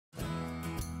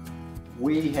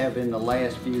we have in the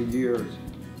last few years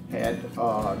had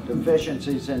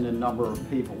deficiencies in the number of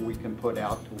people we can put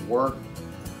out to work.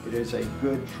 It is a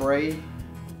good trade.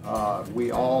 We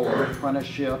all are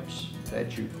apprenticeships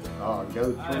that you go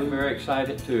through. I'm very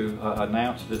excited to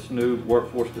announce this new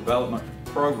workforce development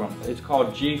program. It's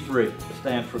called G3. It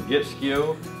stands for Get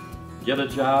Skilled, Get a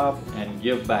Job, and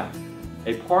Give Back.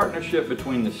 A partnership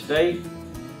between the state,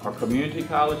 our community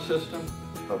college system,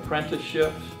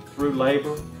 apprenticeships through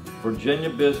labor, Virginia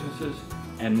businesses,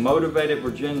 and motivated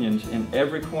Virginians in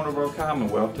every corner of our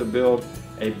Commonwealth to build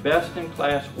a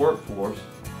best-in-class workforce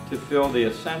to fill the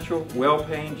essential,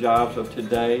 well-paying jobs of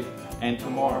today and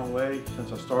tomorrow. Long way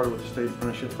since I started with the state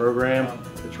apprenticeship program.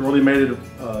 It's really made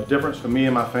a difference for me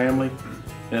and my family,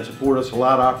 and it's afforded us a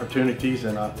lot of opportunities,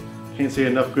 and I can't say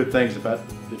enough good things about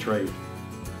the trade.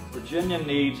 Virginia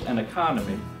needs an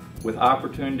economy with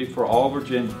opportunity for all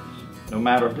Virginians, no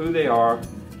matter who they are,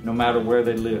 no matter where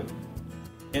they live.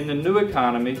 In the new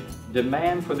economy,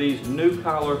 demand for these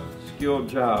new-collar skilled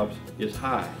jobs is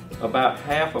high. About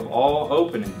half of all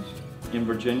openings in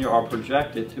Virginia are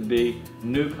projected to be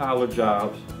new-collar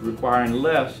jobs requiring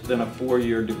less than a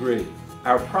 4-year degree.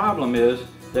 Our problem is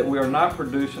that we are not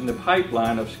producing the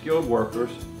pipeline of skilled workers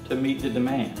to meet the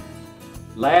demand.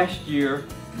 Last year,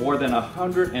 more than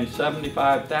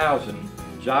 175,000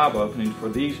 job openings for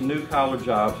these new-collar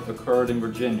jobs occurred in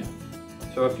Virginia.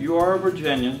 So if you are a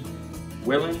Virginian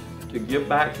willing to give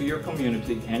back to your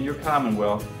community and your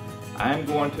Commonwealth, I am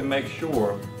going to make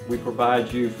sure we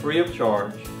provide you free of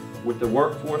charge with the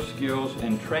workforce skills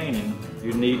and training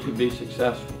you need to be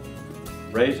successful,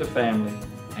 raise a family,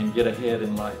 and get ahead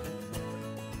in life.